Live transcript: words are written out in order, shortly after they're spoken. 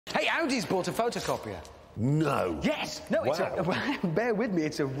Hey, Audi's bought a photocopier. No. Yes. No, Wow. bear with me,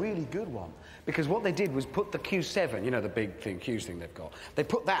 it's a really good one. Because what they did was put the Q7, you know, the big thing, Q's thing they've got, they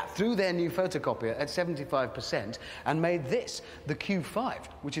put that through their new photocopier at 75% and made this the Q5,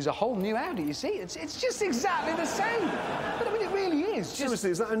 which is a whole new Audi, you see? It's just exactly the same. But I mean, it really is. Seriously,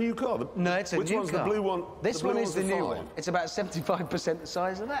 is that a new car? No, it's a new car. Which one's the blue one? This one is the new one. It's about 75% the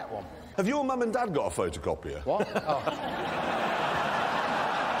size of that one. Have your mum and dad got a photocopier? What? Oh.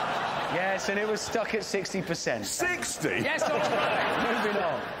 Yes, and it was stuck at 60%. 60? Yes, all right. Moving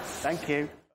on. Thank you.